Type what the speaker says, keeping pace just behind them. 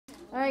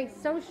All right,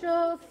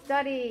 social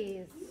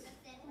studies.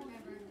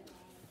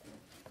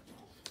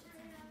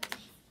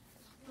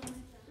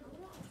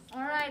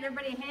 All right,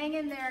 everybody hang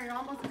in there. You're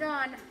almost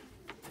done.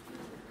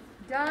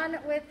 Done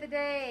with the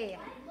day.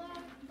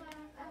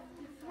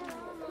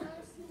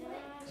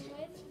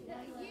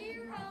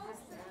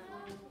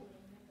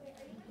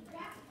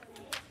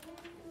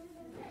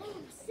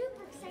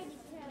 Super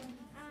excited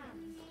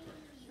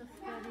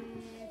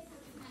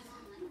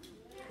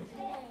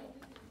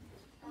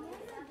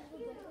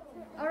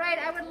All right,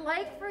 I would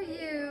like for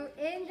you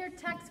in your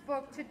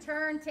textbook to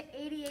turn to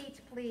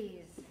 88,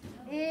 please.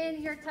 In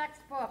your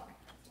textbook,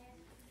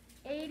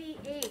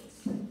 88.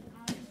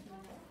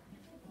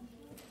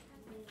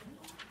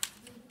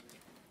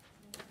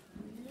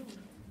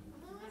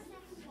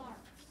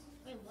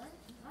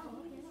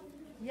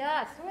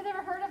 Yes, who has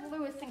ever heard of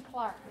Lewis and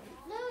Clark?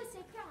 Lewis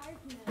and Clark.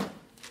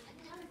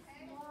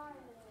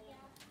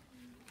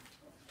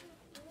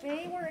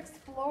 They were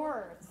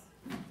explorers.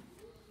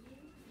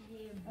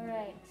 All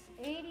right,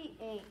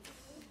 88.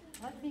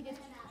 Let me get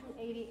to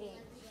 88.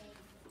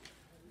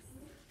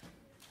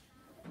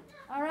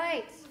 All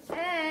right,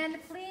 and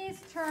please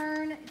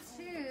turn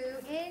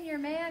to, in your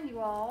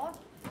manual,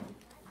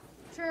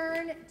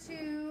 turn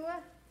to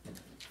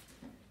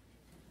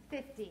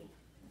 50.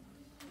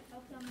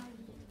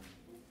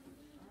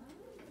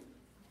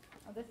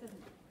 Oh, this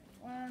isn't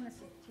one, this is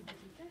too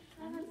busy.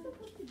 I'm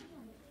supposed to do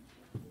it.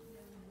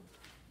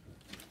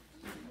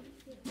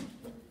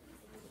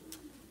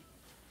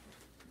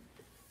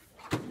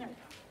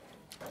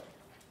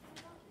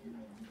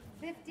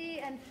 50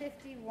 and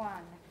 51.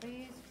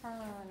 Please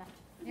turn.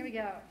 Here we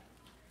go.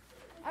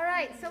 All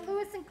right, so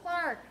Lewis and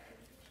Clark.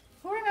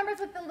 Who remembers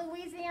what the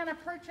Louisiana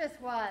Purchase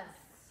was?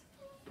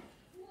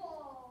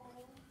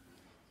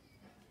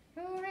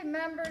 Who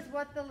remembers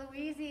what the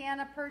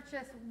Louisiana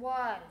Purchase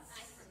was?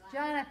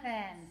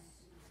 Jonathan.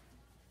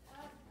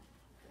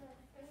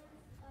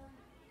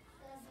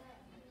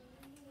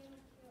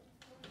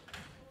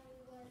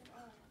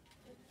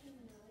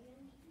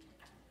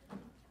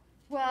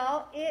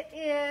 Well, it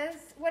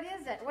is, what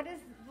is it? What is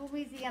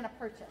Louisiana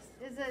Purchase?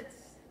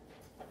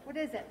 What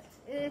is it?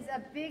 It is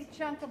a big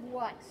chunk of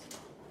what?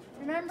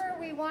 Remember,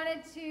 we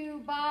wanted to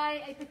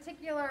buy a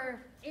particular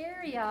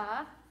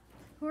area.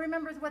 Who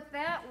remembers what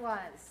that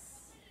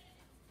was?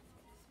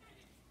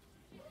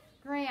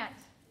 Grant.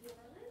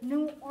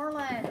 New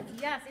Orleans.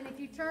 Yes, and if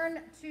you turn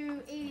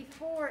to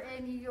 84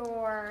 in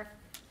your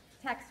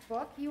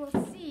textbook, you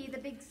will see the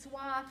big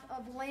swath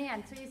of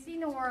land. So you see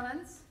New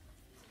Orleans.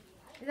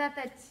 Is at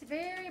the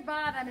very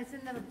bottom, it's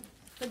in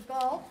the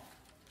Gulf.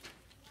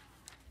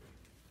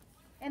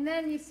 And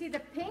then you see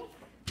the pink,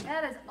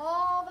 that is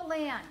all the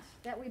land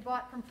that we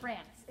bought from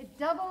France. It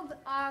doubled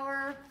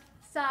our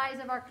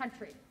size of our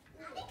country.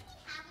 How did we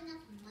have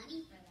enough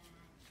money for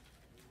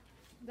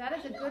that? That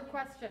is a good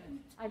question.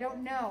 I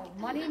don't know.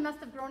 Money must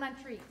have grown on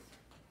trees.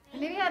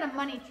 Maybe had a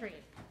money tree.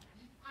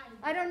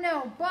 I don't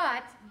know,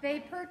 but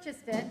they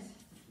purchased it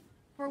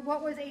for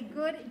what was a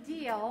good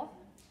deal.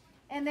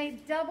 And they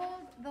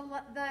doubled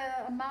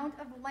the amount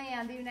of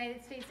land the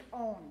United States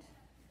owned.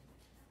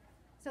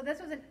 So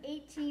this was in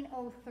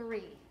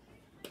 1803.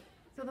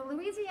 So the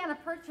Louisiana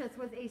Purchase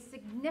was a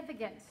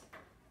significant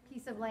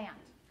piece of land.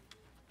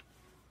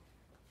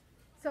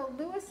 So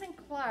Lewis and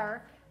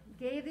Clark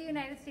gave the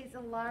United States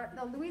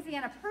the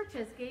Louisiana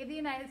Purchase gave the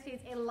United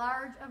States a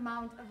large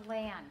amount of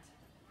land.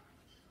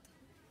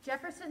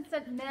 Jefferson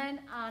sent men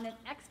on an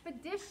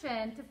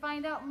expedition to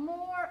find out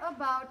more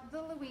about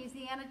the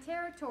Louisiana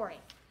Territory.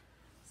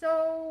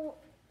 So,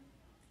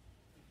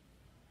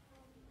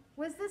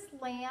 was this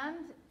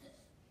land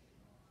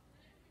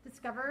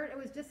discovered? It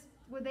was just,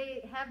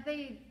 have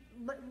they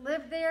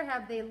lived there?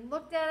 Have they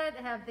looked at it?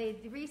 Have they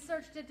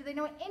researched it? Do they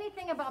know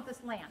anything about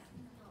this land?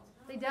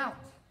 They don't.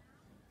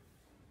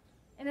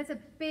 And it's a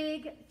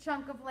big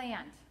chunk of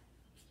land.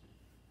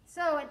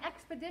 So, an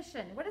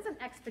expedition. What is an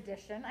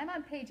expedition? I'm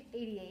on page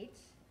 88,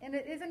 and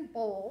it is in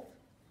bold.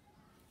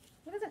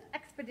 What is an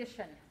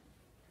expedition?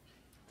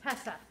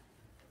 Tessa.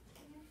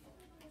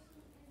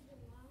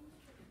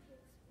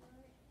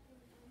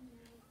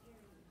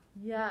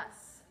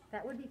 Yes,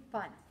 that would be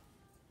fun.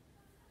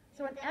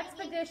 So an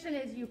expedition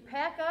is you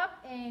pack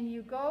up and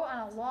you go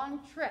on a long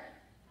trip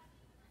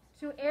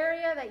to an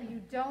area that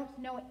you don't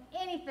know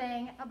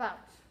anything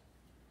about.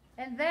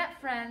 And that,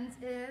 friends,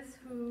 is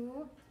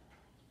who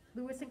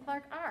Lewis and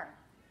Clark are.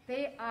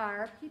 They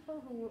are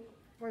people who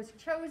was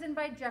chosen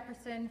by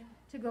Jefferson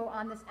to go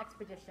on this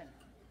expedition.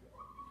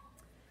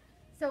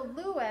 So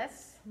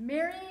Lewis,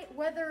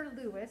 Meriwether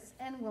Lewis,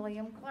 and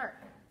William Clark.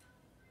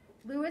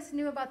 Lewis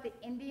knew about the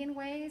Indian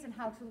ways and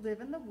how to live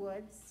in the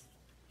woods.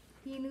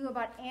 He knew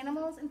about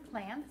animals and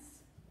plants.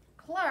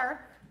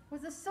 Clark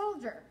was a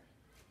soldier.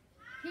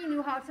 He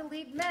knew how to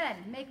lead men,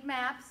 make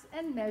maps,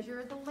 and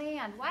measure the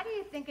land. Why do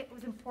you think it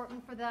was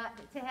important for that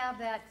to have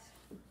that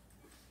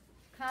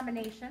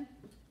combination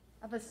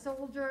of a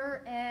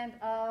soldier and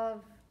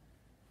of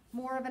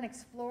more of an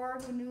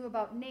explorer who knew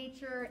about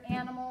nature,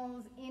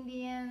 animals,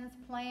 Indians,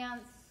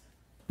 plants?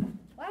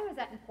 Why was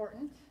that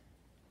important?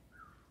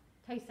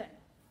 Tyson.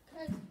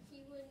 Because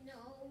he would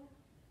know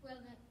where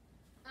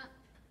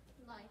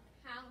like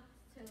how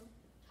to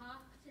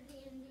talk to the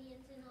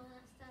Indians and all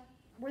that stuff.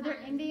 Were there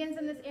Indians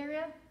in this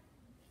area?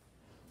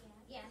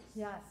 Yes.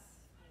 Yes.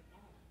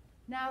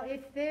 Now,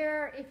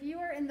 if you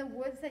are in the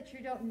woods that you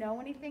don't know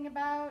anything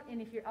about,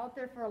 and if you're out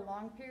there for a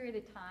long period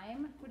of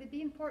time, would it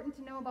be important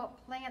to know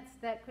about plants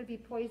that could be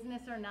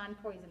poisonous or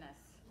non-poisonous?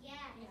 Yes.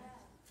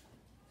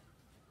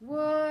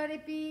 Would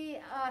it be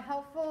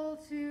helpful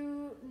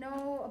to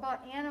know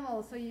about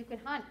animals so you could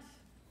hunt,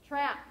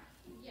 trap,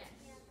 Yes.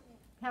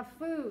 have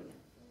food?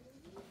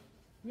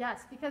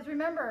 Yes, because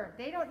remember,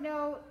 they don't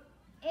know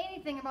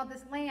anything about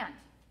this land.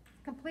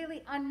 It's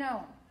completely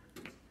unknown.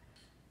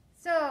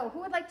 So, who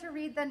would like to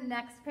read the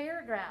next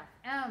paragraph?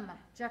 M.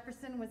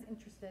 Jefferson was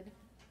interested.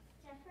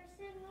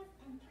 Jefferson was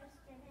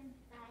interested in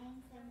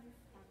science and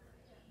discovery.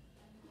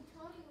 He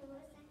told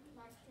Lewis and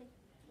Clark to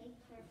take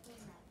careful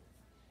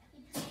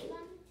notes.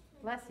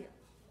 Bless you.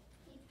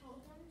 He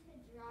told them to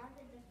draw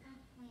the different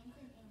plants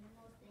and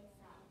animals they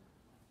saw.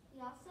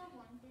 He also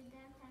wanted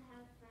them to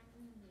have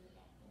friendly meetings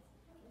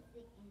with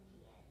the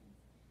Indians.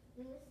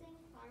 Lewis and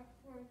Clark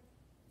were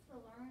to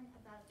learn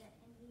about the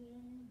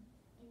Indian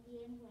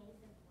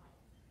ways of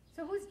life.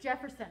 So who's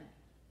Jefferson?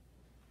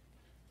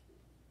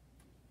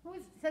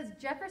 Says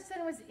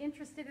Jefferson was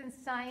interested in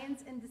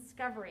science and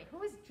discovery.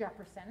 Who is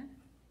Jefferson?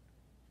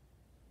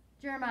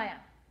 Jeremiah.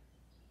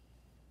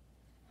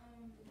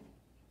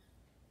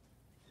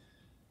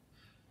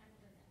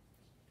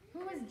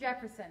 Who is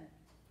Jefferson?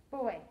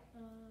 Boy.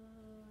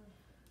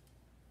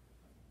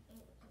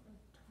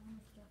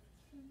 Thomas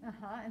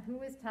Jefferson. And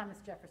who is Thomas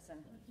Jefferson?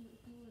 He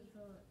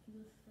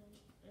was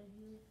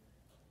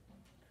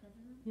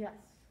president. Yes.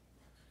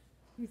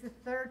 He's the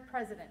third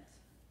president.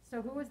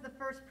 So who was the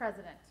first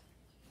president?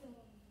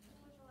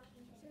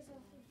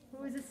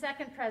 Who was the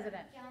second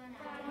president?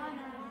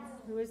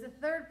 Who is the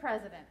third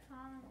president?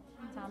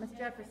 Thomas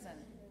Jefferson.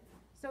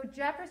 So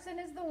Jefferson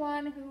is the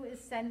one who is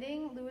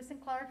sending Lewis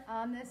and Clark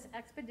on this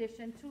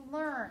expedition to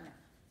learn,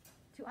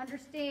 to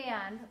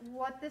understand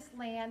what this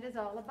land is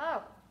all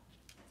about.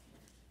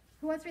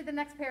 Who wants to read the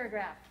next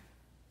paragraph?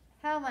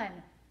 Helen.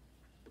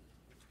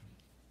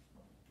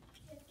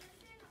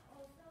 Jefferson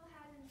also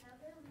had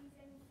another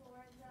reason for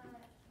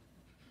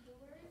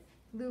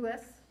the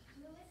Lewis.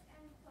 Lewis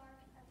and Clark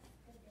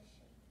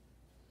expedition.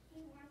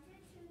 He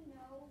wanted to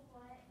know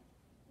what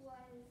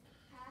was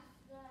past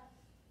the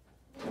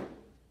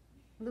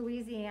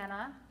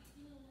Louisiana.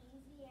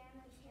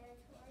 Louisiana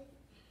territory,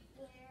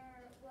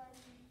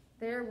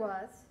 There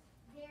was.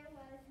 there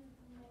was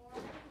more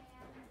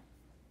land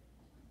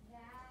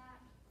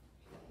that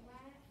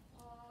went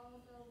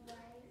all the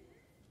way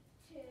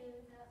to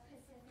the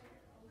Pacific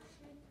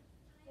Ocean.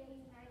 The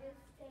United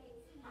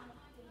States might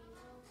be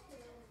able to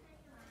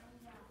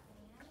claim that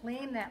land.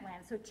 Claim that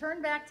land. So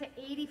turn back to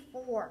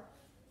 84.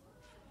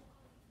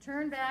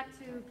 Turn back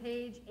to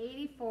page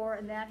 84,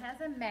 and that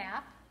has a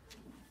map.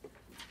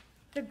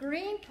 The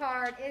green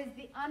part is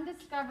the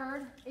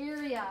undiscovered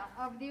area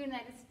of the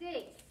United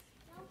States.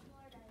 No,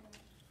 Florida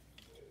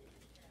yet.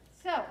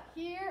 So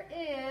here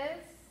is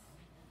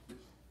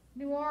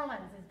New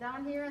Orleans, is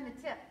down here in the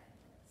tip.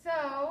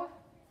 So,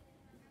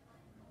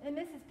 and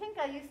Mrs.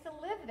 Pinka used to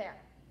live there.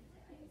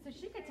 So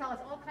she could tell us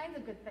all kinds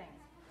of good things.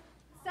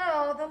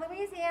 So the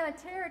Louisiana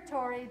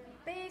Territory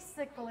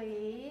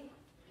basically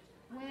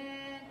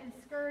went and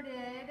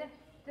skirted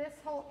this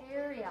whole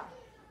area.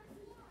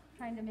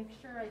 Trying to make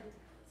sure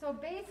so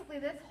basically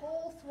this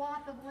whole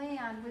swath of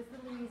land was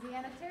the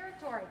Louisiana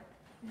Territory.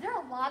 Is there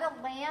a lot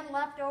of land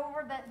left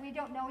over that we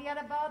don't know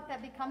yet about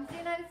that becomes the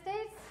United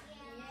States?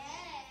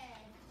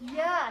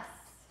 Yes,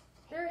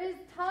 there is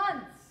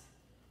tons.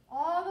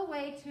 All the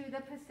way to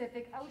the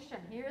Pacific Ocean.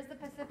 Here's the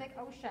Pacific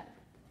Ocean.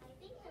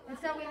 And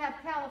so we have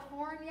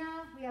California,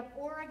 we have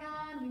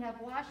Oregon, we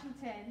have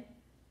Washington,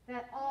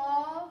 that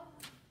all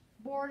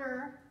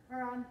border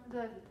around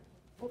the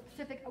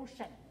Pacific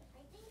Ocean.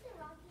 I think the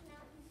Rocky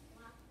Mountains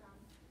blocked them.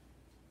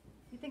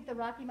 You think the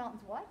Rocky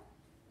Mountains what?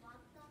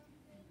 Blocked them,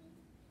 maybe?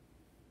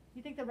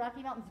 You think the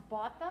Rocky Mountains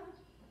bought them?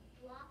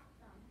 Blocked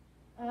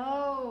them.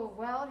 Oh,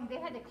 well, they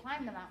had to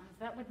climb the mountains.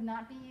 That would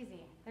not be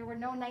easy. There were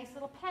no nice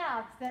little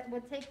paths that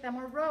would take them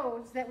or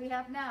roads that we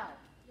have now.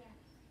 Yes.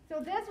 So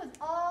this was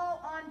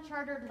all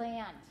uncharted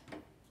land.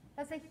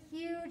 That's a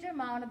huge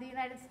amount of the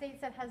United States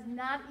that has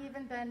not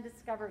even been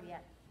discovered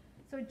yet.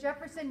 So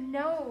Jefferson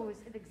knows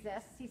it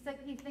exists. He's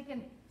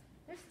thinking,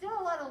 there's still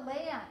a lot of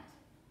land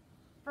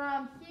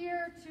from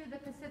here to the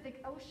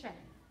Pacific Ocean.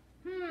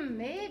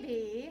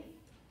 Maybe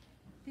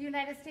the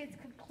United States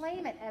could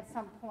claim it at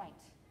some point.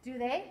 Do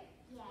they?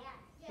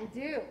 Yes.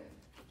 They do.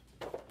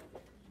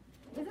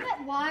 Isn't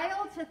it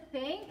wild to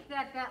think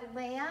that that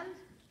land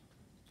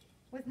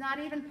was not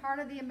even part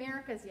of the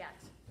Americas yet?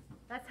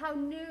 That's how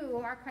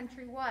new our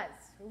country was.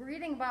 We're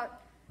reading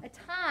about a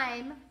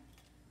time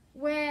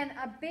when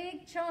a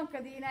big chunk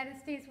of the United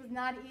States was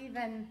not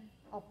even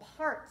a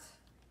part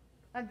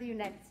of the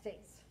United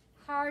States.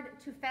 Hard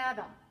to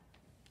fathom.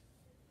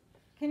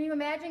 Can you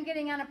imagine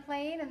getting on a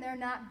plane and there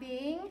not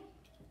being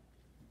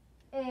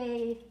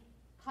a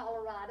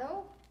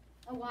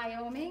a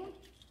Wyoming,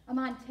 a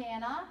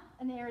Montana,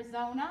 an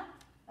Arizona,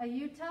 a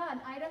Utah,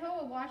 an Idaho,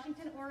 a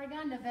Washington,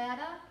 Oregon,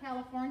 Nevada,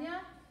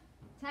 California,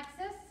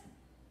 Texas.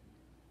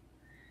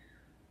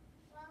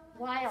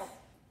 Wild.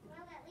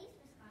 Well, at least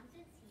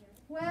Wisconsin's here.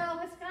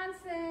 Well,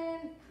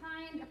 Wisconsin,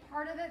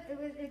 part of it,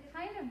 it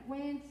kind of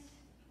went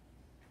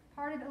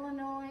part of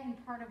Illinois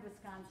and part of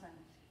Wisconsin.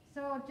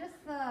 So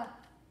just a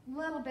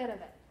little bit of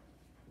it.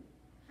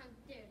 How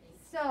dare they?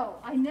 So,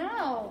 I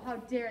know, how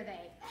dare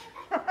they?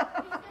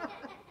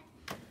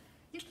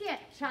 You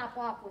can't chop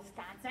off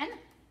Wisconsin.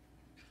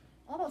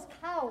 All those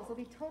cows will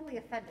be totally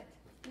offended.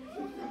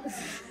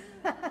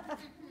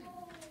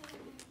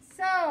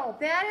 So,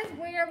 that is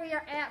where we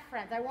are at,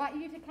 friends. I want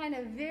you to kind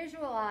of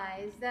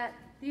visualize that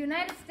the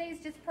United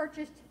States just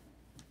purchased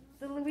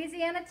the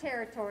Louisiana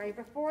Territory.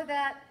 Before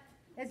that,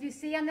 as you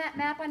see on that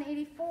map on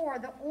 84,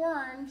 the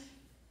orange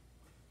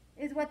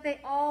is what they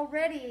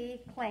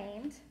already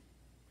claimed.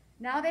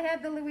 Now they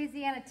have the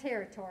Louisiana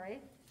Territory,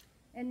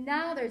 and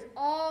now there's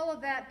all of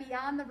that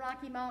beyond the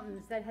Rocky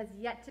Mountains that has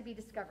yet to be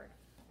discovered.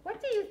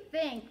 What do you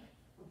think,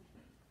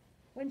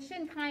 when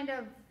Shin kind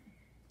of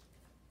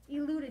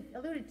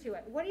alluded to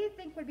it, what do you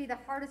think would be the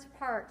hardest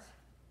part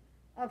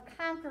of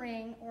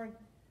conquering or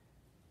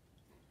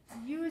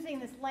using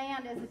this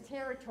land as a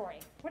territory?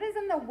 What is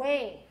in the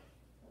way?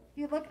 If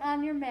you look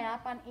on your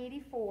map on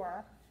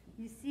 84,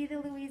 you see the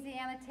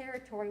Louisiana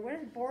Territory. What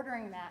is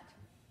bordering that?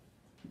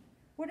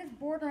 What is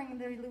bordering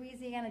the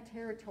Louisiana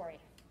Territory?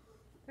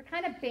 They're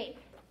kind of big.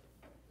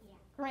 Yeah.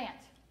 Grant.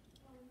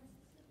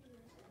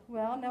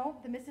 Well, no,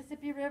 the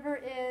Mississippi River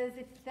is,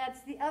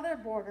 that's the other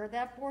border.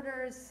 That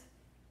borders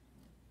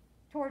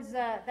towards,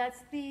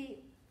 that's the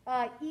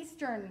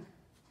eastern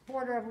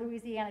border of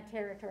Louisiana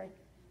Territory.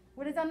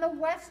 What is on the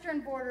western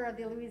border of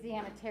the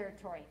Louisiana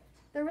Territory?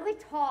 They're really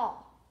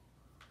tall.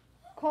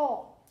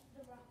 Coal.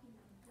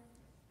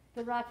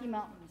 The Rocky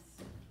Mountains.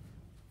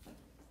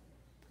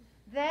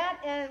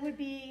 That would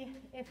be,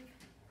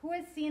 who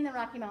has seen the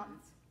Rocky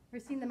Mountains?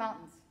 Who's seen the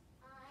mountains?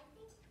 I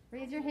think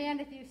Raise your hand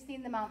if you've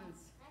seen the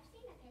mountains. I've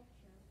seen a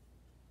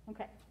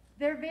picture. Okay.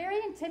 They're very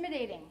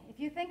intimidating. If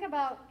you think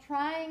about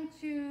trying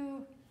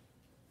to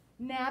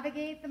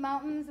navigate the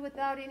mountains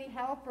without any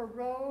help or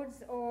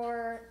roads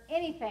or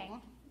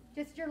anything,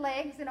 just your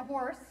legs and a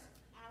horse,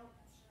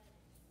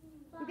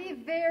 it would be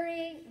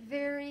very,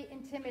 very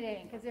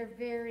intimidating because they're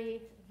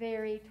very,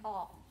 very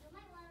tall. You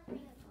might want to bring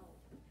a coat.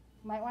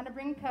 You might want to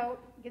bring a coat.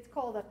 It gets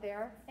cold up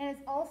there. And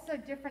it's also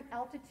different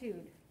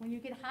altitude. When you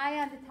get high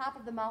on the top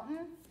of the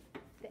mountain,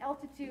 the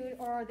altitude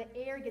or the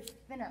air gets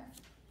thinner.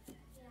 Yeah.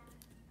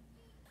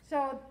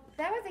 So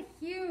that was a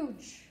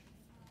huge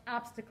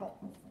obstacle.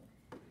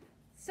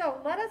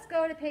 So let us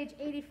go to page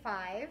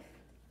 85.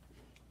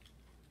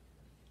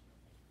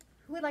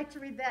 Who would like to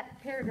read that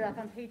paragraph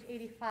on page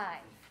 85?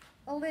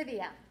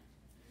 Olivia.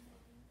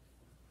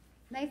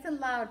 Nice and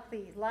loud,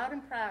 please. Loud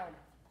and proud.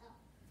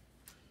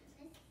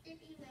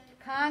 Mississippi River.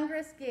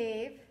 Congress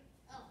gave.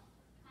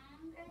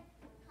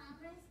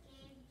 Congress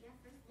gave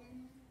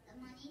Jefferson the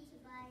money to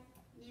buy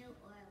New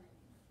Orleans.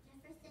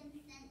 Jefferson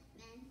sent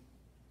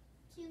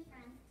two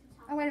friends to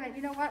talk. Oh, wait a minute.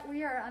 You know what?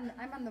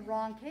 I'm on the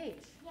wrong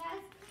page.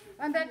 Yes.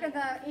 I'm back in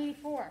the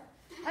 84.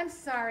 I'm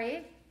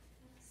sorry.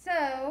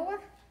 So,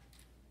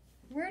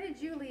 where did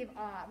you leave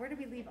off? Where did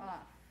we leave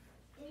off?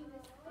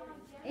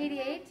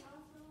 88?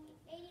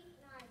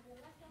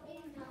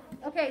 89.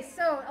 Okay,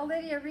 so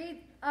Olivia,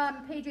 read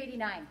page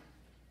 89.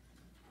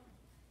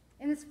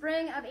 In the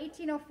spring of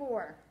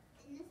 1804.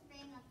 In the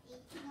spring of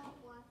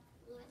 1804,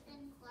 Lewis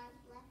and Clark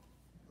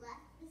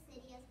left the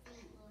city of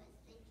St. Louis.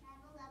 They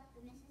traveled up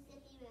the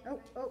Mississippi River.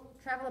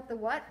 Travel up the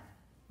what?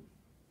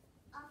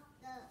 Up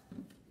the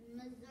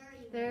Missouri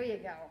River. There you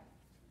go.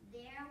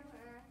 There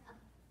were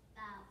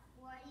about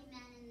 40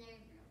 men in their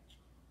group.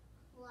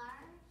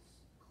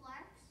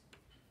 Clark's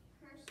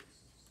personal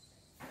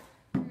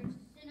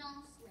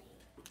slave.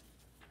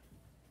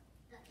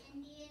 The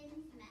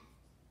Indians met.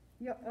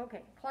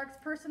 Okay, Clark's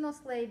personal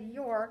slave,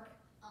 York,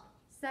 Oh,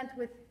 sent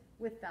with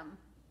them.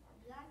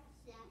 York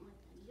sent with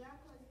them. York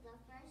was the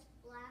first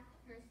black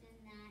person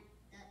that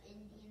the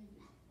Indians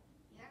met.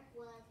 York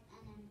was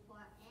an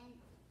important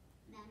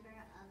member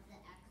of the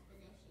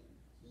expedition.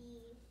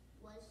 He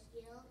was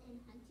skilled in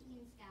hunting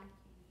and scouting.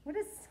 What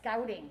is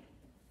scouting?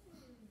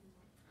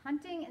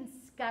 Hunting and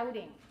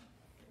scouting.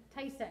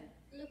 Tyson.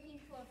 Looking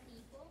for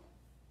people.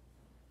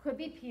 Could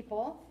be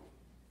people.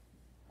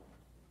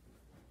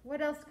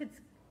 What else could,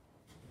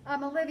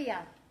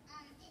 Olivia?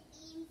 It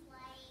means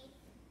like,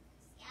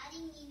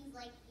 scouting means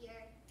like you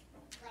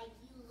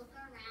look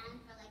around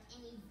for like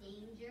any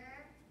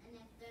danger, and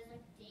if there's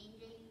like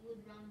danger, you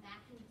would run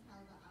back and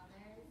tell the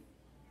others.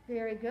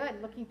 Very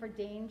good. Looking for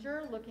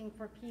danger, looking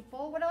for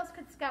people. What else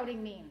could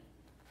scouting mean?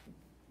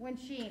 When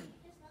Sheen.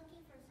 Just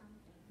looking for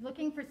something.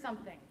 Looking for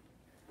something.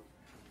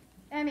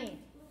 Emmy.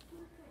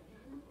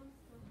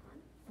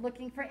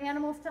 Looking for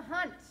animals to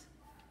hunt.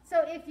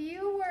 So if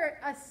you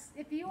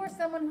were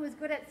someone who was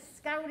good at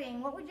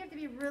scouting, what would you have to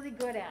be really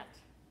good at?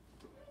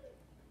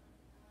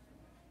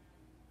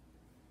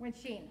 When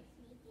Sheen.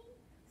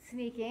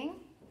 Sneaking. Sneaking.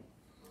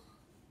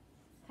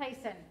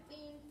 Tyson.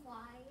 Being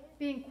quiet.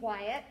 Being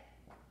quiet.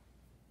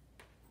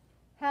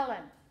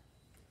 Helen.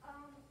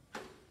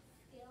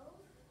 Skills,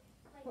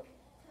 especially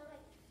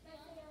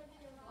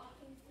you're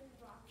walking through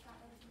rock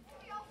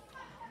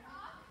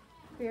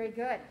Very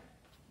good.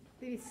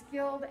 Be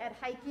skilled at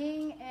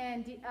hiking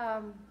and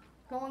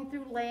going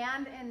through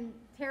land and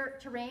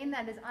terrain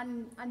that is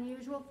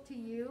unusual to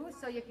you,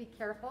 so you have to be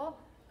careful.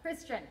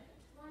 Christian.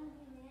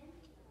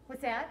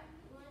 What's that?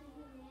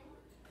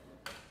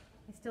 I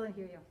still didn't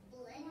hear you.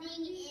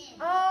 Blending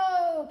in.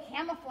 Oh,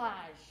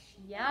 camouflage.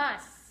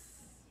 Yes.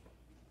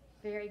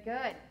 Very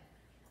good.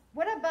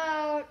 What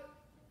about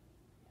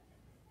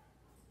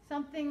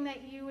something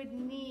that you would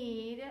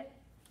need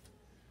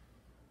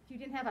if you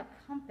didn't have a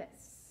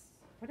compass?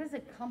 What does a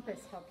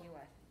compass help you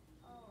with?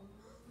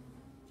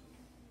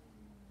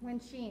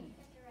 Wensheen.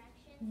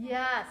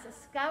 Yes, a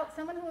scout,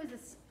 someone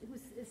who's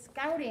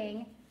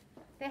scouting,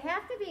 they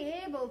have to be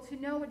able to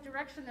know what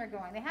direction they're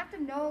going. They have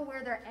to know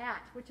where they're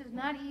at, which is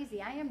not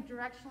easy. I am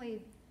directionally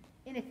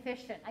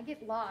inefficient. I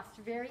get lost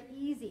very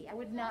easy. I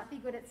would not be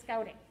good at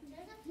scouting.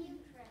 There's a few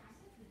tricks.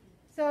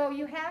 So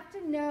you have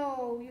to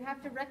know, you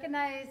have to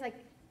recognize, like,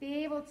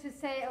 be able to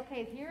say,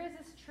 okay, here is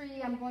this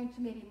tree. I'm going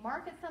to maybe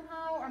mark it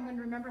somehow, or I'm going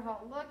to remember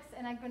how it looks,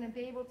 and I'm going to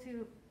be able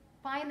to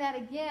find that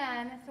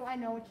again so I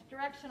know which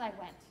direction I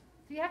went.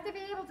 So you have to be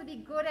able to be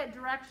good at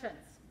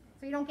directions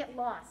so you don't get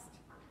lost.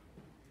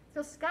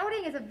 So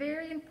scouting is a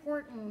very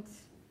important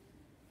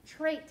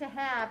trait to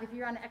have if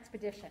you're on an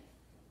expedition.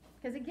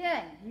 Because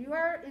again, you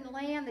are in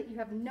land that you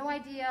have no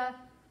idea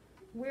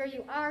where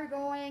you are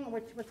going,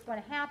 what's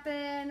going to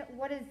happen,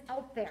 what is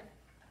out there.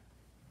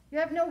 You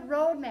have no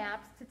road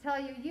maps to tell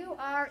you you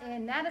are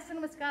in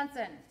Madison,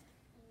 Wisconsin.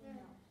 No.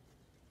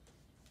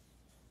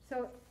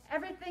 So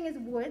everything is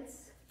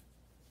woods,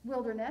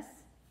 wilderness,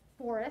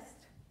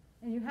 forest,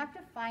 and you have to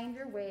find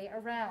your way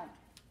around.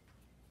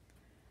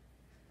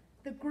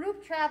 The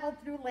group traveled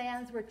through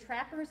lands where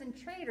trappers and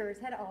traders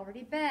had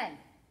already been.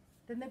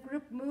 Then the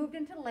group moved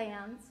into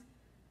lands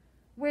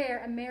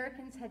where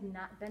Americans had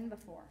not been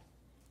before.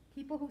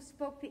 People who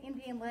spoke the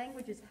Indian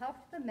languages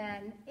helped the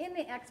men in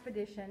the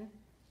expedition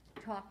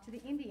talk to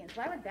the Indians.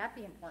 Why would that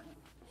be important?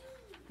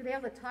 To be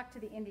able to talk to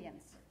the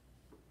Indians.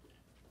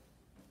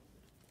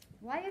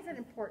 Why is it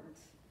important?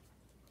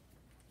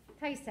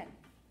 Tyson.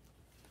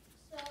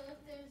 So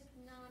if there's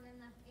not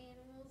enough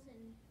animals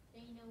and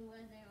they know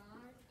where they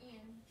are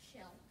and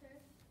shelter.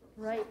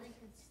 Right. So they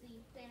could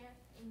sleep there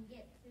and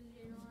get food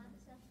and all that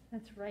stuff.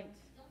 That's right.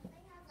 Don't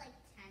they have like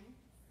tents?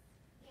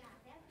 Yeah,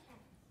 they have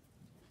tents.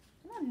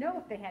 I don't know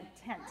if they had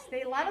tents.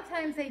 A lot of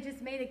times they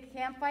just made a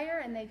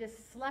campfire and they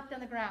just slept on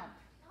the ground.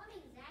 Not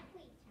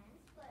exactly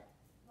tents, but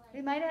like.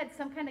 They might have had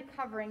some kind of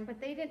covering, but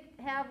they didn't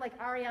have like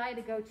REI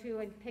to go to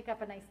and pick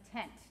up a nice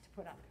tent to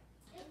put up.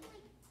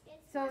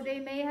 So they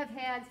may have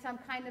had some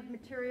kind of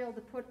material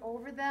to put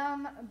over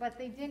them, but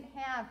they didn't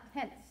have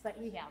tents that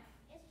we have.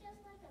 It's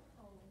just like a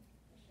cone,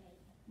 a shape.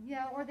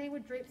 Yeah, or they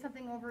would drape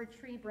something over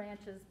tree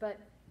branches, but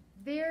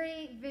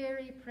very,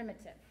 very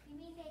primitive. You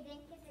mean they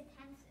didn't get the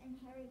tents in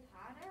Harry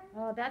Potter?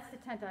 Oh, that's the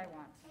tent I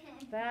want.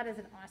 That is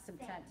an awesome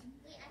tent.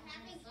 Wait, I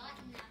haven't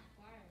gotten that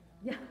far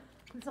though. Yeah,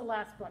 it's the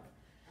last book.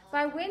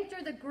 By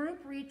winter, the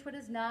group reached what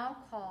is now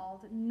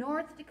called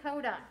North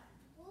Dakota.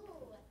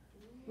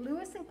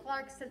 Lewis and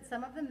Clark sent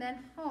some of the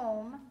men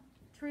home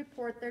to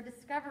report their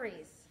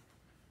discoveries.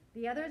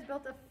 The others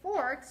built a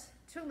fort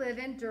to live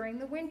in during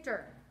the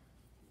winter.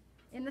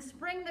 In the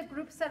spring, the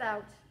group set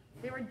out.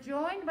 They were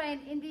joined by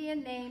an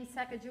Indian named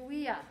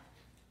Sacagawea.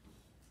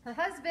 Her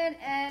husband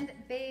and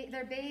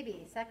their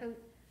baby,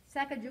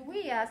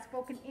 Sacagawea,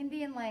 spoke an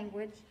Indian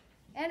language,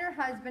 and her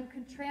husband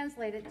could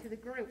translate it to the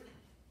group.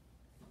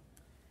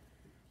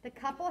 The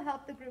couple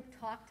helped the group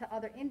talk to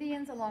other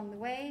Indians along the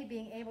way.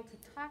 Being able to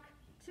talk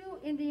to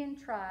Indian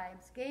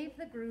tribes gave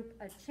the group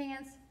a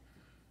chance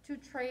to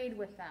trade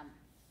with them.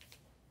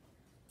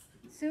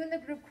 Soon the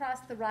group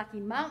crossed the Rocky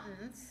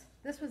Mountains.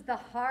 This was the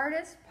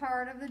hardest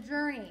part of the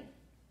journey.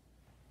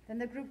 Then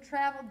the group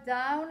traveled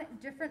down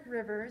different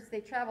rivers. They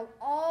traveled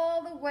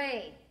all the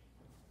way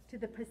to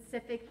the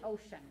Pacific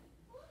Ocean.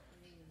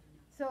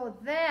 So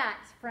that,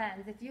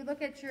 friends, if you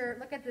look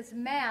at this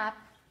map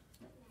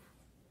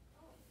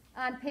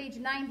on page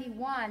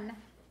 91,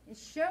 it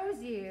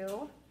shows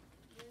you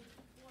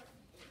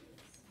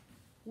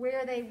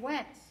where they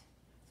went.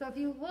 So if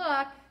you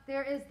look,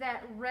 there is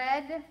that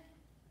red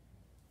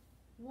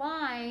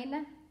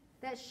line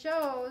that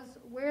shows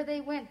where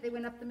they went. They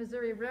went up the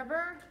Missouri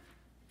River.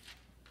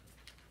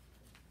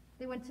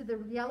 They went to the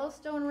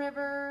Yellowstone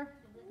River,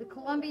 the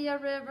Columbia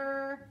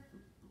River,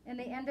 and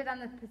they ended on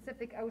the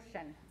Pacific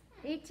Ocean.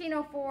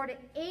 1804 to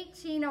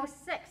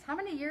 1806. How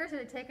many years did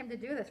it take them to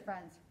do this,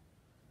 friends?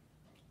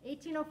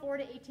 1804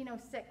 to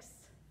 1806.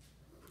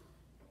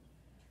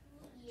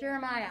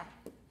 Jeremiah.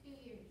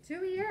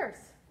 2 years.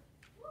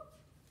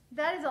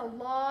 That is a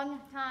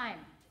long time.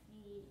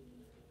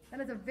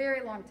 That is a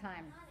very long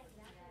time.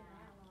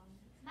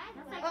 Not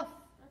exactly that long. Oh,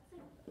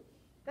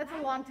 that's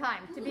a long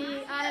time to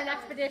be on an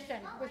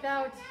expedition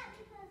without,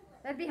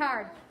 that'd be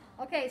hard.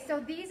 Okay, so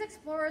these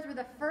explorers were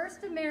the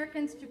first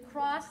Americans to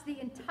cross the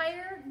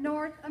entire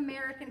North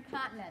American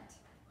continent.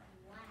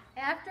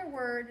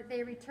 Afterward,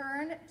 they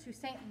returned to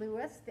St.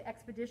 Louis. The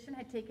expedition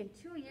had taken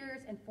 2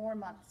 years and 4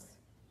 months.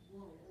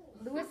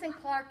 Lewis and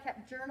Clark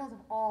kept journals of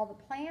all the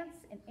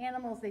plants and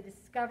animals they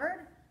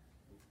discovered.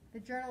 The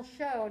journal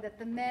showed that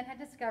the men had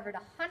discovered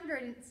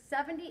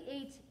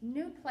 178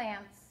 new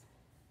plants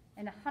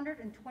and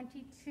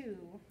 122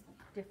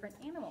 different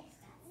animals.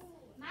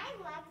 My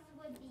legs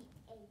would be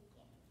aching.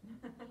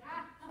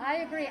 I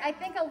agree. I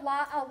think a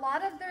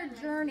lot of their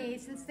journey,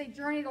 since they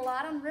journeyed a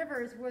lot on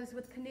rivers, was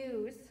with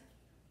canoes.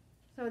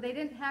 So they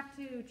didn't have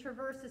to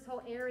traverse this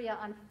whole area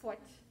on foot,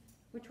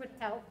 which would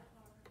help.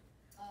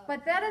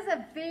 But that is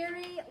a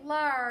very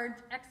large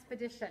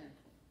expedition.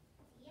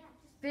 Yeah,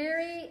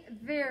 Very,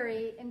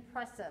 very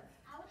impressive.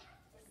 I would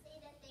have to say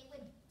that they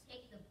would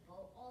take the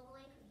boat all the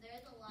way because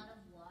there's a lot of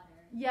water.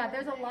 Yeah,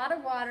 there's a lot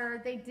of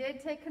water. They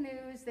did take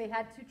canoes. They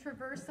had to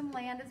traverse some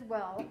land as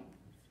well.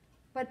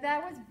 But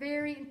that was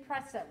very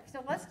impressive.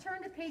 So let's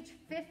turn to page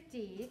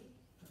 50.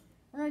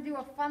 We're going to do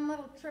a fun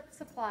little trip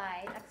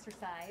supply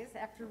exercise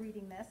after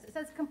reading this. It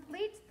says,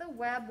 complete the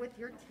web with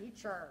your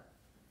teacher.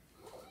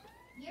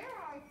 you're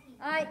our teacher.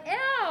 I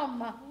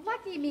am!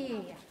 Lucky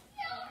me.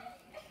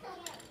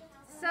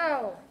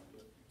 So,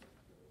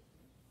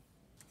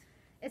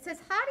 it says,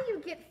 how do you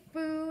get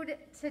food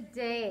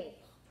today?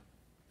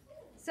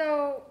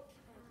 So,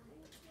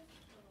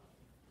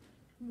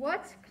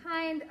 what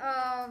kind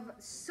of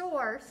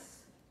source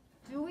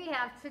do we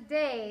have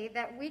today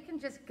that we can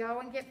just go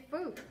and get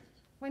food?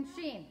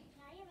 Winsheen.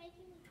 Now you're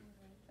making me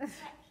hungry. And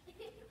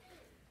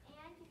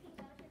you can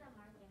go to the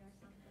market or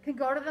something. Can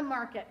go to the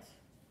market.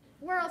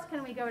 Where else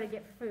can we go to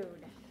get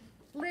food?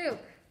 Luke.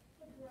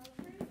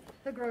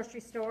 The grocery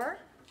store.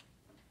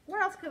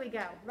 Where else could we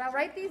go? Well,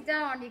 write these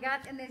down. You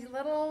got in these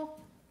little,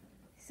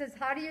 it says,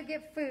 how do you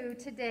get food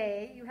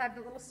today? You have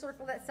the little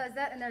circle that says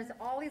that, and there's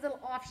all these little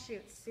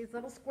offshoots, these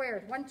little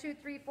squares, 1, 2,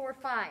 3, 4,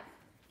 5.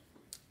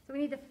 So we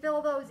need to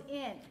fill those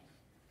in.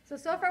 So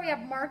far we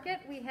have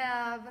market, we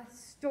have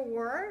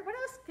store. Where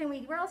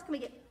else can we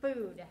get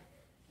food?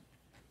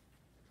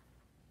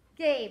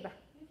 Gabe.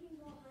 You can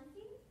go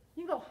hunting.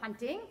 You can go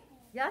hunting.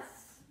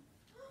 Yes.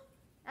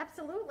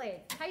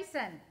 Absolutely.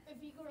 Tyson.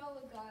 If you grow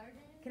a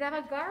garden. Could have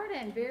a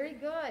garden. Very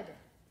good.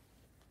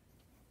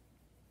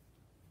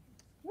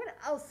 What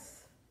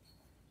else?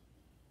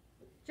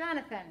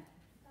 Jonathan.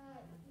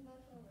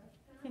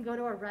 Can go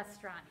to a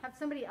restaurant. Have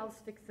somebody else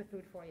fix the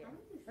food for you.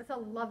 That's a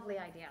lovely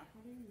idea.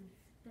 How do you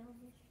spell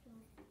this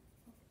stuff?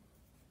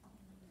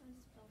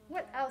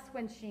 What else,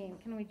 Winsheen?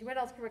 What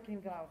else can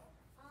we go?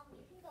 You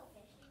can go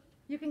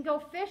fishing. You can go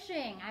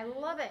fishing. I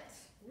love it.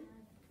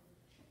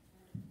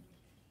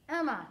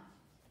 Emma.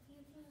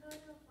 You can go to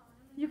a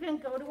farm. You can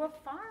go to a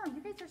farm.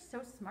 You guys are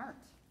so smart.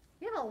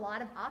 We have a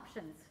lot of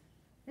options.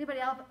 Anybody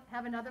else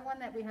have another one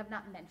that we have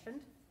not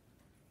mentioned?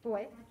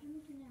 Boy. How do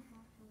you know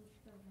how to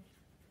spell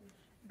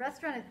this?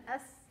 Restaurant is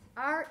Restaurant.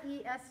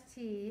 Okay, that's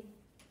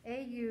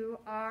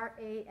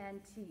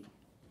nice.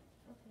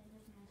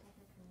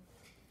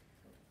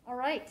 All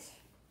right.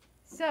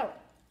 So,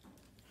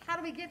 how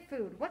do we get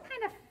food? What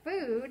kind of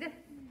food?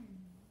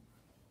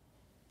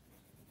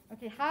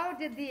 Okay, how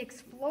did the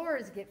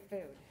explorers get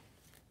food?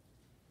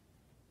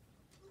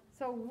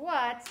 So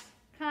what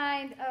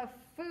kind of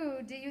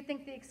food do you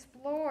think the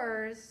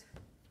explorers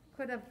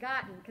could have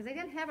gotten? Because they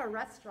didn't have a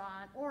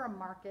restaurant or a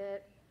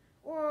market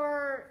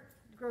or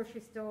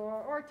grocery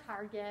store or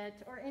Target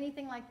or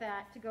anything like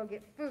that to go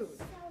get food.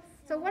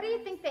 So what do you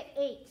think they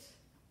ate?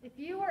 If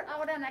you were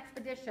out on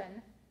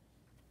expedition,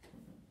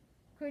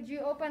 could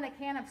you open a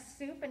can of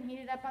soup and heat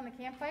it up on the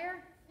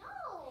campfire?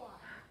 No.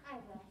 I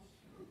wish.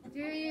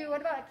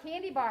 What about a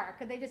candy bar?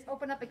 Could they just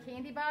open up a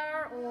candy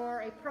bar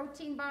or a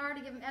protein bar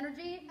to give them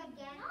energy?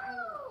 Again.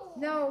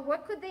 No,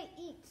 what could they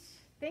eat?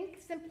 Think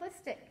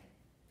simplistic.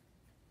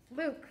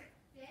 Luke.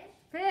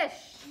 Fish.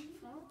 Fish.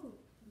 Oh.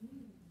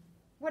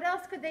 What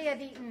else could they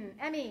have eaten?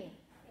 Emmy.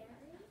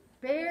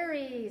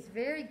 Berries. Berries.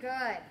 Very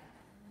good.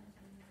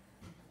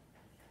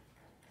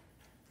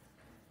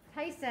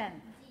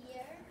 Tyson.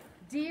 Deer.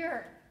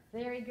 Deer.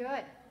 Very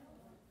good.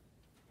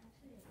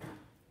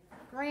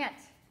 Grant.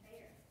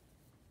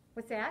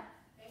 What's that?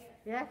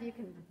 Yeah, if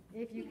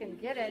you can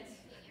get it.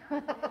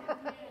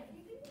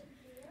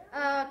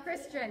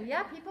 Christian.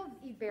 Yeah, people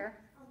eat bear.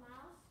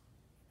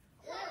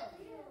 A mouse.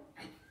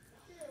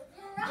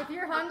 If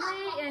you're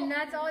hungry and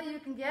that's all you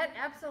can get,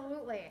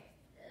 absolutely.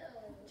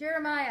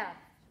 Jeremiah.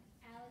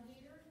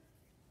 Alligator.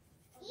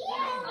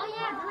 Yeah. Oh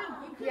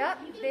yeah,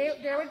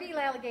 Yep, there would be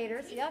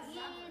alligators. Yes,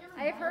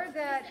 I've heard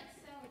that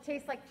it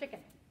tastes like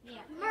chicken.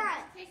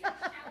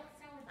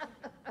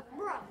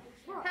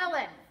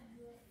 Helen.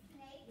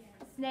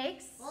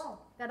 Snakes. Oh.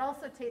 That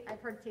also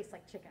I've heard tastes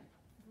like chicken.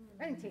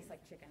 I didn't taste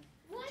like chicken.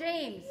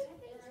 James.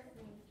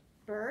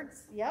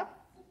 Birds. Yep.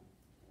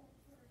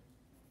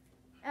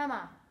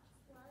 Emma.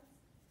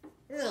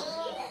 Ew. It's true,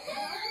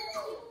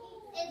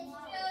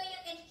 you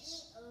can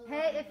eat.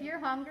 Hey, if you're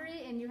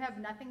hungry and you have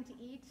nothing to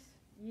eat,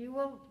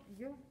 you'll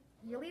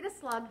You'll eat a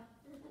slug.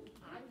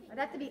 I'd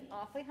have to be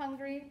awfully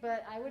hungry,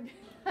 but I would.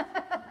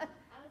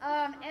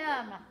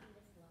 M.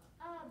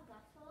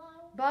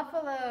 Buffalo.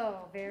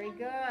 Buffalo. Very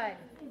good.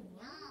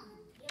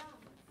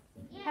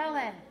 Yeah.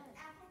 Helen.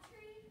 Apple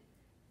tree.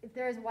 If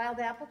there's wild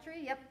apple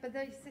tree, yep, but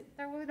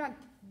there were not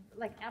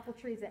like apple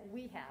trees that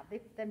we have.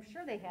 I'm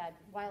sure they had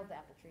wild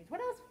apple trees.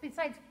 What else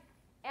besides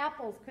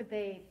apples could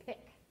they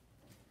pick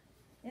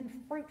in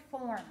fruit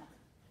form?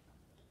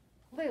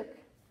 Luke.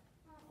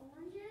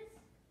 Oranges.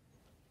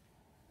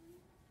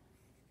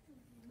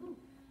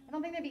 I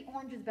don't think there'd be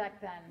oranges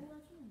back then.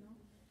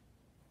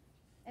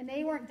 And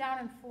they weren't down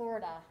in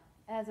Florida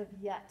as of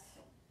yet.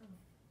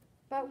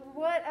 But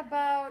what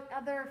about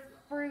other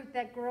fruit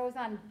that grows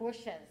on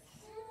bushes?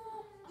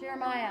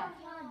 Jeremiah.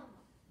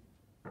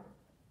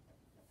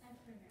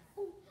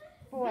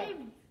 Boy,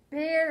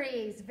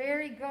 berries,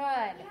 very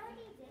good.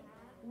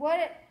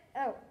 What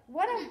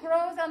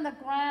grows on the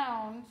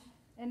ground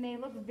and they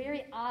look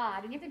very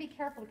odd, and you have to be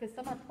careful because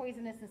some are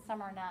poisonous and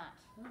some are not.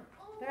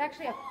 They're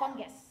actually a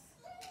fungus.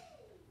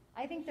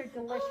 I think they're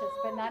delicious,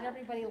 but not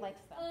everybody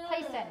likes them.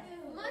 Tyson.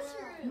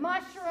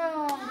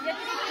 Mushrooms.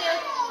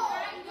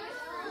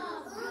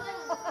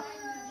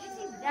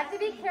 You have to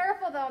be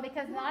careful though,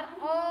 because not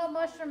all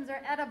mushrooms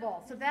are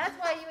edible. So that's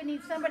why you would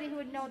need somebody who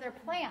would know their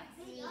plants.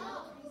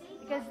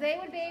 Because they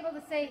would be able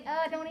to say,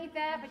 don't eat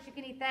that, but you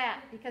can eat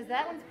that. Because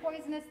that one's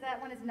poisonous, that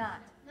one is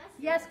not.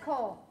 Yes,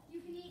 Cole? You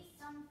can eat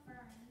some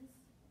ferns.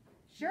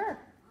 Sure.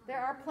 There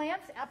are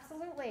plants,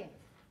 absolutely.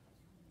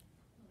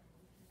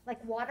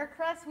 Like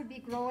watercress would be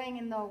growing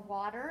in the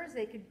waters.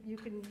 You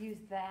can use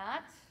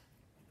that.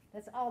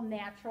 That's all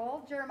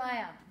natural.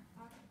 Jeremiah?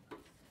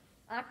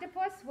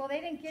 Octopus? Well,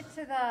 they didn't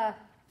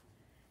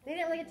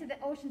really get to the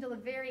ocean till the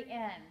very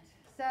end.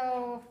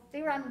 So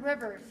they were on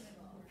rivers.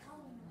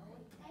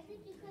 I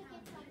think you could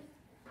get some.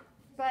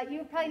 But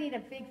you probably need a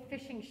big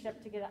fishing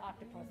ship to get an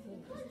octopus.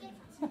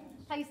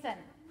 Tyson?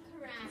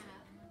 Crab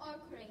or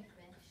crayfish.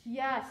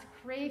 Yes,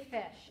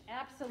 crayfish.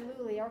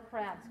 Absolutely. Or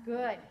crabs.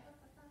 Good.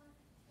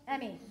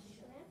 Emmy?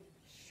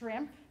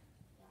 Shrimp.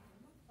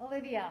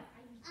 Olivia?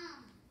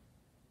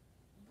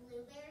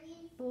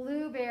 Blueberries.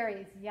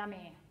 Blueberries.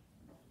 Yummy.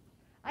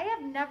 I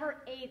have never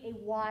ate a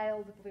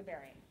wild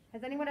blueberry.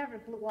 Has anyone ever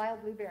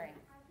wild blueberry?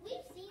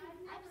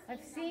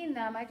 I've seen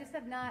them. I just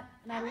have not,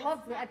 and I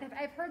love them.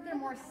 I've heard they're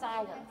more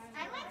sour.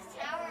 I like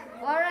sour.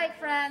 All right,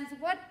 friends.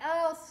 What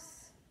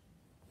else?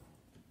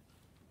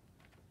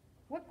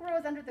 What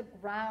grows under the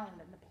ground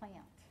in the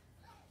plant?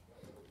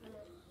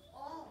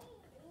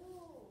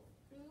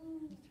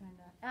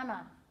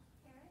 Emma.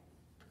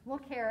 Well,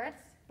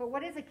 carrots. But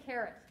what is a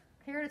carrot?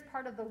 Carrot is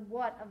part of the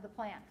what of the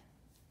plant?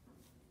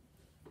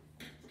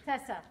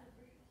 Tessa.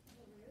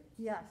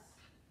 Yes.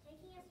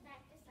 Taking us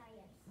back to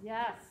science.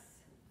 Yes.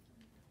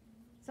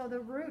 So the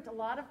root, a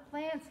lot of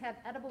plants have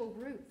edible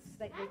roots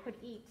that they could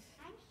eat.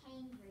 I'm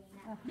hangry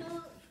now. Uh-huh. No,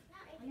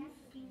 not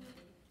exactly.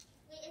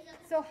 Wait, is it?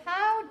 So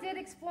how did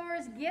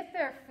explorers get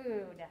their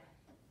food?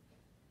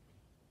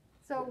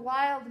 So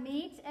wild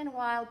meat and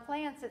wild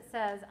plants, it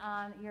says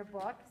on your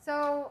book.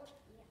 So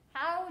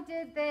how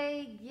did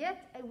they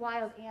get a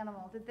wild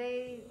animal? Did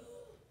they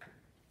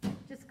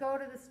just go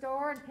to the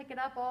store and pick it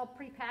up all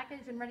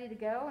prepackaged and ready to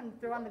go and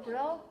throw on the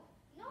grill?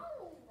 No.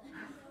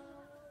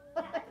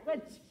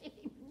 But gee,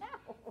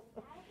 no.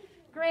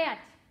 Grant.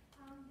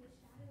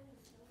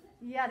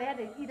 Yeah, they had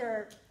to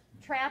either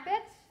trap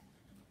it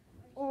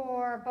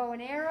or bow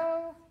and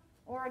arrow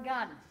or a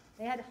gun.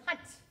 They had to hunt.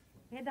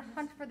 They had to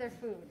hunt for their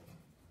food.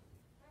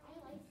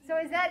 So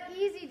is that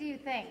easy, do you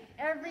think?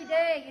 Every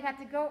day you'd have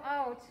to go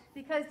out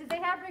because did they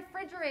have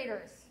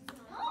refrigerators?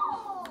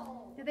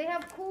 No. Did they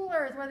have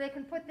coolers where they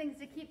can put things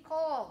to keep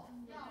cold?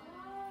 No.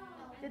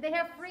 Did they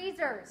have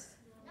freezers?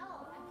 No.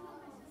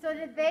 So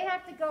did they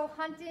have to go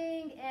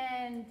hunting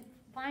and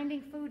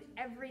finding food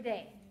every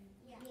day?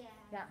 Yeah.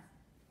 Yeah.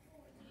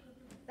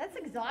 That's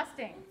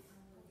exhausting.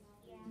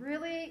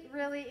 Really,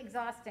 really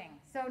exhausting.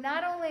 So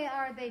not only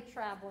are they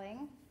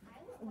traveling,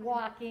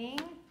 walking,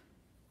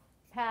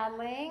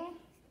 paddling,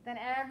 then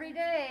every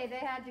day they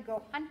had to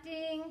go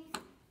hunting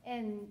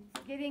and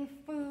getting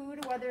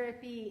food, whether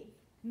it be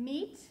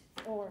meat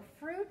or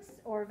fruits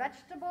or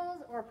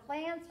vegetables or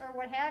plants or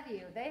what have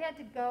you. They had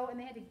to go and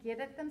they had to get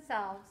it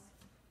themselves.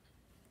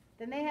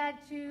 Then they had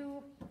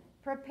to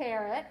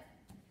prepare it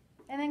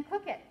and then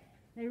cook it.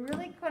 They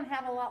really couldn't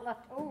have a lot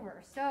left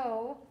over.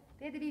 So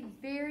they had to be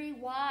very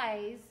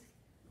wise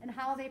in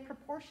how they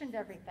proportioned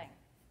everything,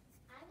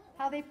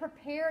 how they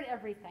prepared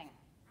everything,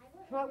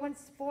 so it wouldn't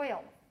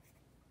spoil.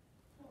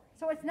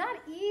 So it's not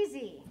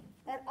easy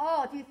at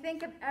all. If you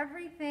think of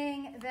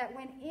everything that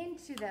went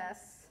into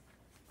this,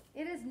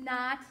 it is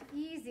not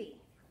easy.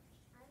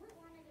 I would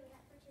want to do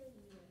that for 2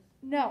 years.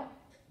 No,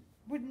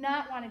 would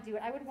not want to do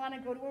it. I would want to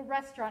go to a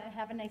restaurant and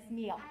have a nice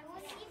meal. I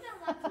wouldn't even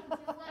want to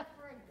do it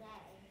for a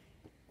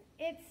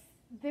day.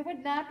 It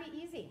would not be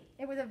easy.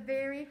 It was a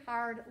very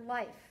hard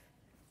life.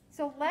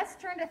 So let's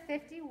turn to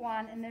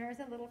 51, and there's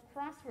a little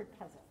crossword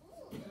puzzle.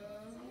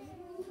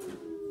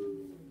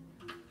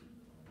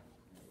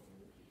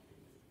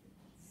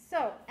 So,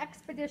 So,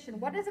 expedition.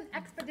 What is an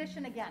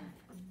expedition again?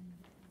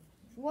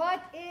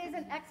 What is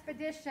an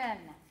expedition?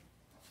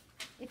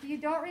 If you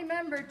don't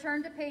remember,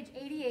 turn to page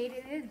 88.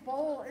 It is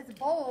bold, it's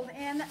bold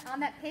and on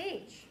that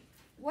page.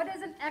 What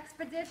is an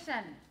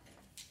expedition?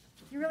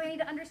 You really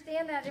need to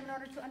understand that in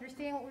order to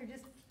understand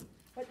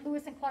what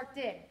Lewis and Clark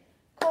did.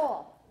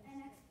 Cole.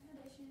 An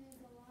expedition is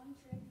a long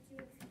trip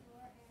to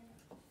explore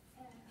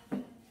an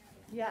unknown area.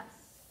 Yes.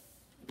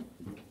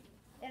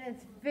 And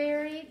it's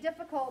very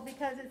difficult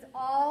because it's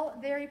all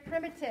very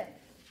primitive.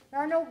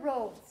 There are no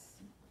roads.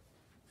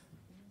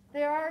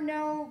 There are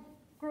no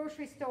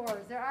grocery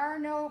stores. There are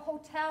no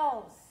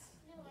hotels.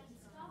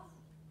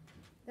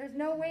 There's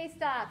no way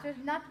stops. There's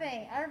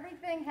nothing.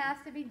 Everything has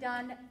to be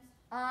done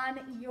on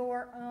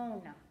your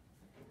own.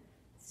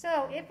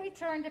 So if we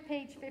turn to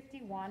page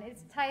 51,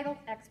 it's titled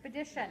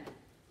Expedition.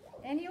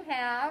 And you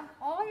have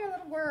all your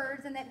little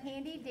words in that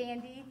handy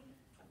dandy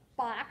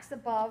box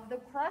above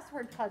the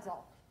crossword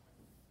puzzle.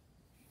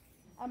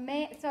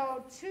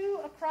 So 2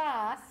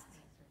 across,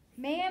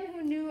 man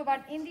who knew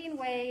about Indian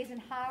ways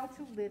and how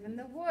to live in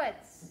the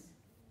woods.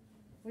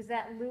 Was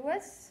that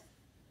Lewis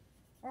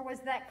or was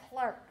that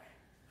Clark?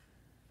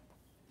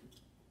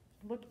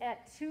 Look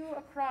at 2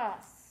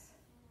 across.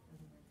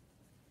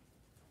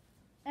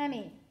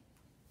 Emmy.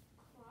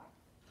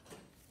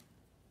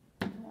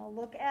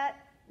 Clark.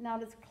 Now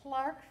does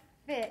Clark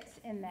fit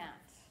in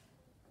that?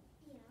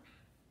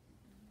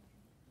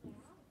 No.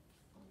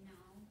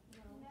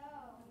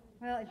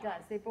 Well, it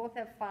does. They both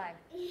have 5.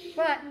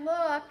 But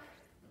look,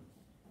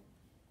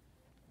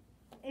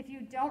 if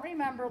you don't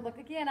remember, look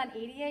again on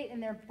 88,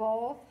 and they're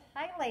both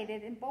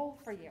highlighted in bold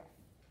for you.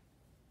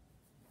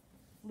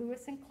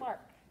 Lewis and Clark.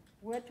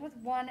 Which was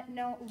one?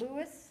 No,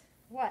 Lewis,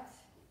 what?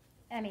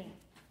 Emmy.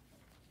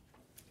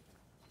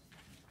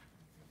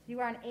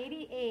 You are on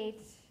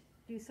 88.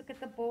 You look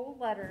at the bold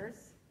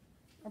letters,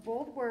 or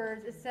bold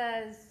words. It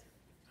says,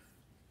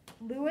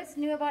 Lewis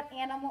knew about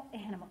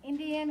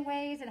Indian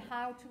ways and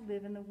how to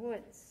live in the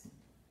woods.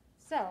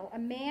 So, a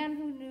man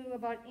who knew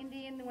about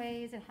Indian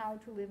ways and how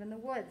to live in the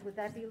woods. Would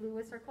that be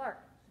Lewis or Clark?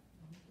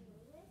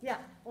 Lewis. Yeah,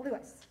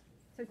 Lewis.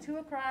 So 2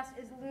 across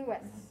is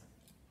Lewis.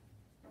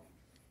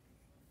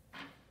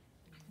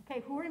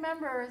 Okay, who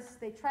remembers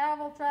they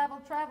traveled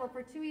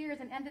for 2 years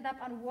and ended up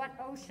on what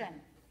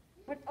ocean?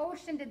 What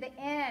ocean did they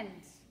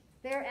end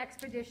their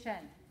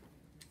expedition?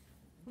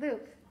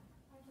 Luke.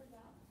 I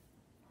forgot.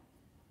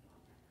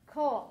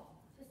 Cole.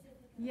 Pacific.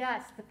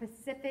 Yes, the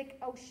Pacific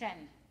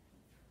Ocean.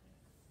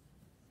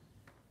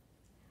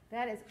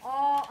 That is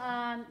all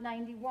on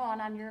 91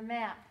 on your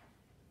map.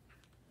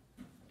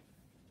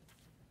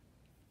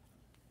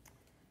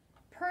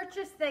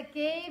 Purchase that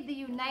gave the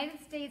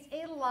United States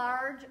a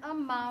large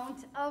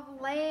amount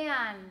of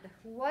land.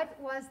 What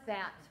was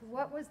that?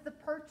 What was the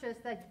purchase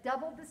that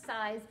doubled the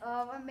size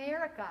of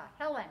America?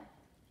 Helen.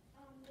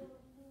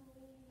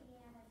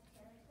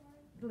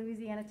 The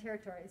Louisiana Territory. Louisiana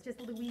Territory. It's just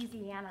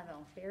Louisiana,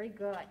 though. Very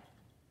good.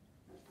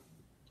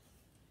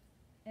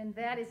 And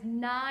that is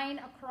 9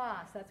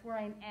 across. That's where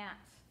I'm at.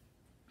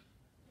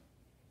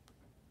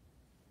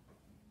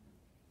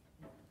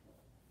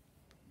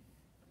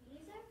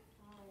 These are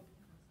 5.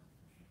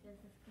 This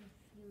is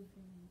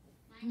confusing.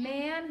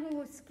 Man who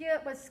was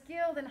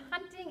skilled in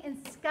hunting and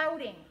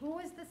scouting. Who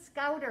was the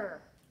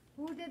scouter?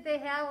 Who did they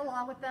have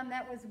along with them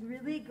that was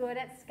really good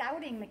at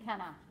scouting,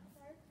 McKenna?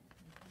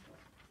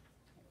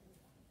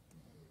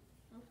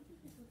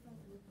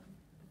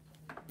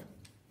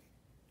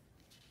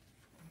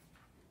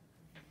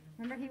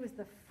 Remember, he was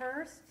the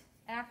first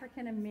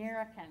African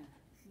American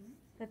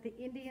that the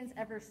Indians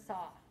ever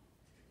saw.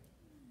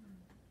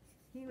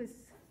 He was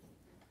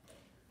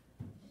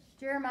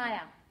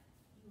Jeremiah.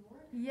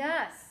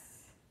 Yes.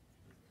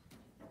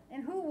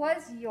 And who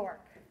was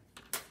York?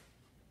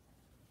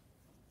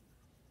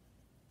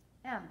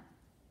 M.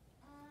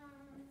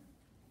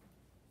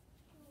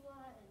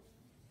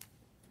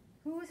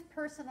 Whose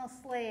personal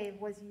slave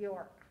was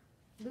York?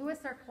 Lewis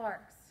or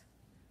Clark's?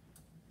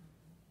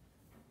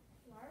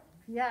 Clark.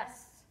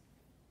 Yes.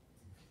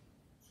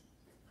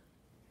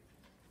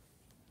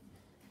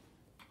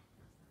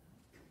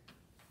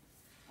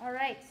 All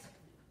right.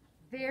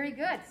 Very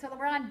good. So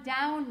we're on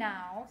down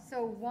now.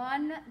 So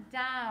 1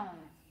 down.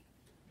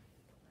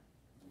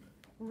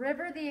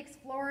 River the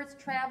explorers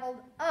traveled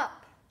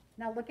up.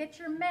 Now look at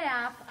your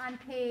map on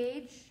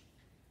page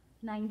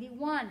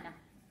 91.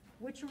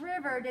 Which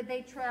river did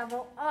they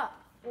travel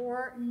up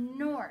or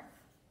north?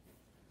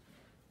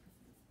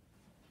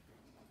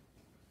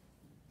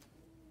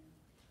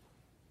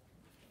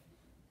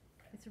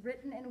 It's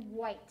written in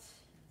white.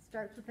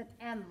 Starts with an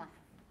M.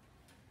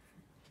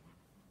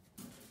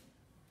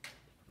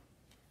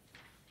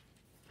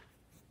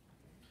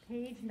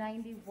 Page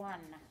 91.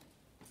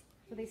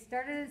 So they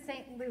started in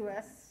St.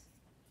 Louis.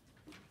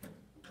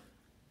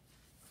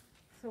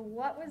 So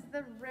what was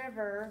the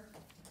river?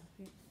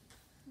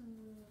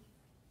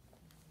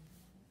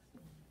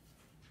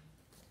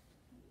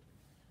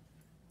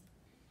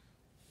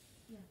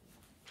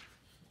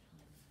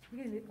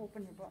 You can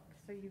open your book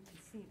so you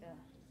can see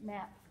the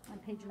map on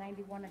page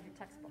 91 of your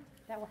textbook.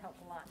 That will help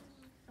a lot.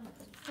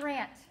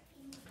 Grant.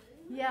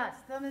 Yes,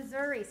 the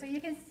Missouri. So you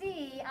can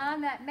see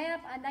on that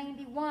map on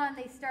 91,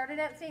 they started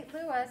at St.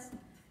 Louis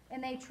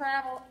and they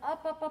travel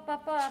up,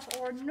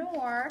 or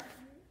north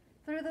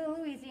through the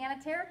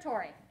Louisiana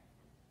Territory.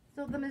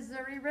 So the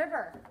Missouri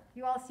River.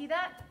 You all see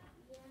that?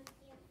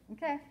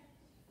 Okay.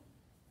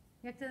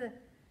 You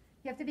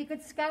have to be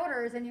good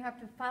scouters and you have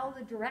to follow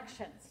the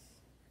directions.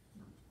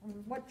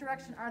 What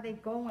direction are they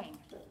going?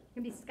 You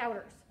can be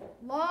scouters.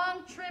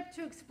 Long trip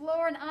to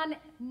explore an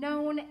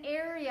unknown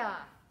area.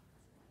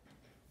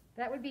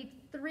 That would be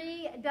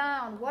 3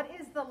 down. What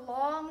is the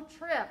long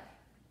trip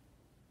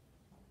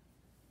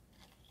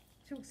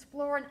to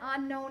explore an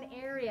unknown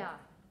area?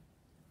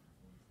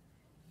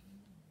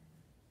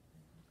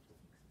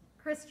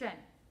 Christian.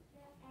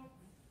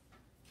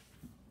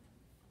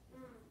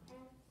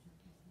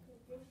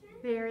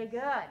 Very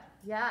good.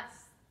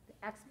 Yes,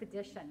 the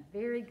expedition.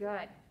 Very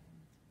good.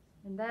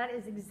 And that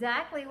is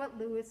exactly what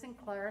Lewis and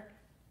Clark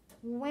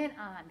went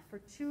on for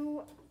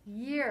 2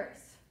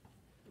 years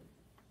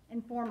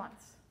and 4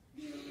 months.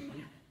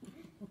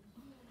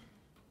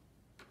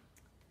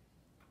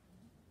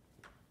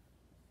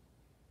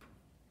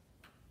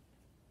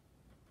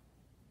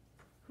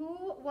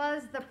 Who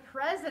was the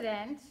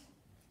president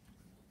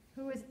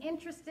who was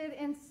interested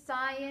in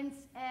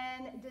science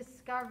and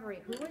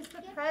discovery? Who was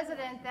the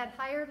president that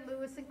hired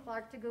Lewis and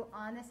Clark to go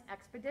on this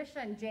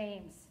expedition,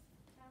 James?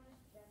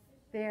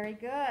 Very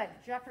good.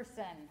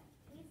 Jefferson.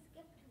 We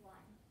skipped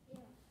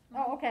one.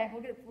 Oh, okay.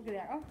 We'll get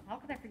there. Oh, how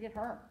could I forget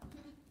her?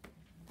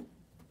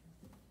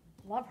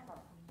 Love her.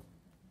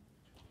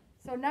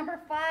 So number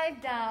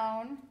 5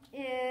 down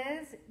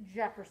is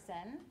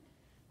Jefferson.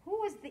 Who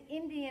was the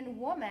Indian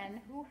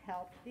woman who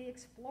helped the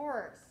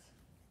explorers?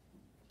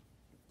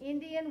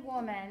 Indian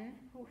woman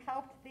who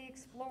helped the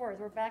explorers.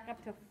 We're back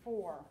up to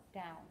 4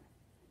 down.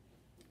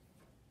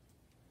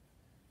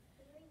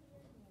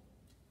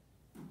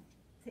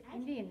 It's an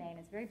Indian name.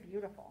 It's very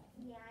beautiful.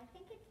 Yeah, I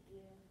think it's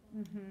beautiful.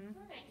 Mm-hmm.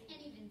 I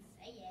can't even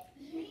say it.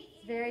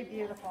 It's very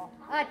beautiful.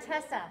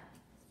 Tessa.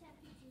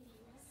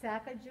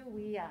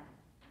 Sacagawea.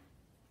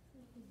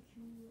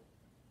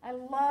 I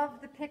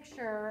love the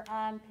picture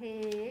on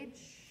page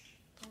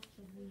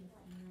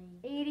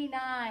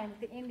 89 with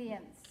the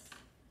Indians.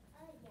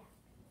 Oh, yeah.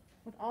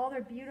 With all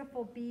their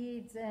beautiful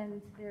beads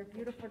and their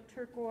beautiful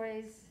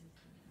turquoise.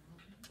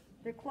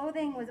 Their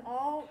clothing was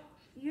all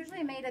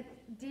usually made of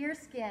deer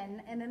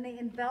skin, and then they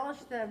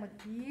embellished them with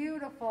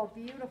beautiful,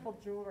 beautiful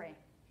jewelry.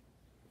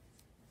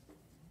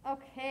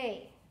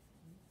 Okay.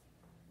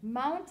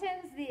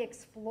 Mountains the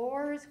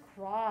explorers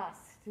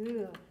crossed.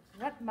 Ooh,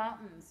 what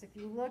mountains? If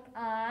you look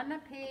on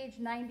page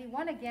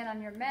 91 again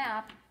on your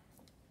map,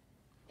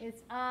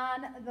 it's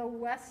on the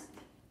west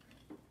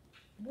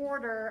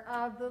border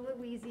of the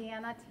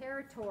Louisiana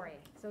Territory.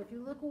 So if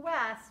you look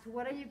west,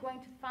 what are you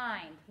going to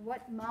find?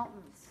 What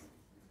mountains?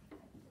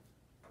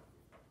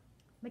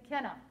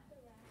 McKenna.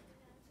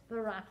 The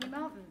Rocky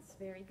Mountains.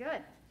 Very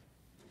good.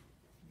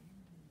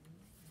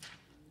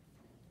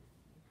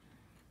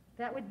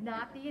 That would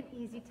not be an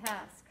easy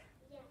task.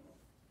 Yes.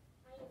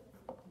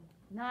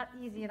 Not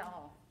easy at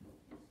all.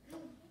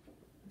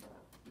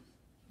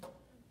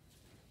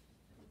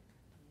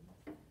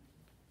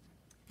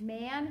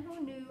 Man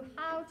who knew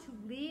how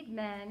to lead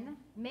men,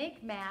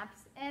 make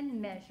maps, and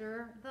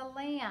measure the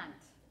land.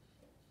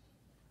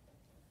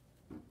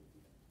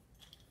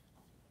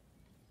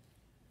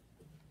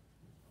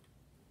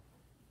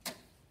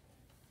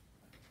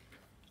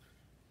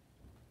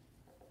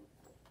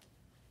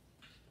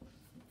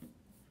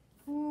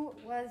 Who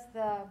was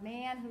the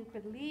man who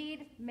could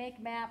lead, make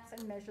maps,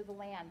 and measure the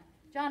land?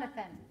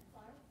 Jonathan.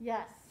 Clark?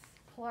 Yes,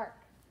 Clark.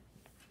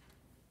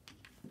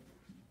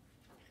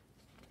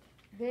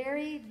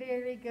 Very,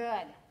 very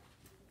good.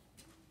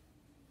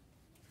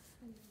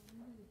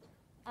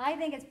 I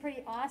think it's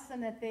pretty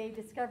awesome that they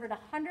discovered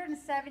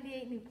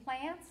 178 new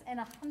plants and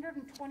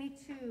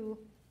 122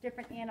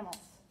 different animals.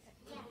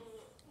 Yes.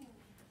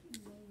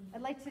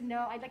 I'd like to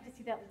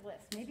see that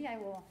list. Maybe I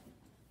will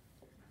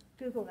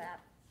Google that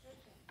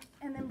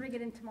and then bring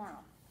it in tomorrow.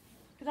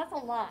 Because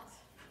that's a lot.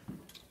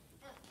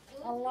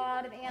 A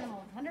lot of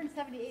animals.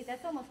 178,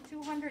 that's almost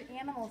 200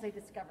 animals they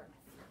discovered.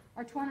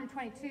 Or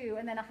 222,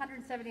 and then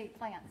 178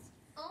 plants.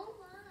 Oh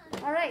my.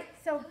 All right,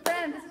 so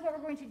friends, this is what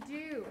we're going to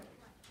do.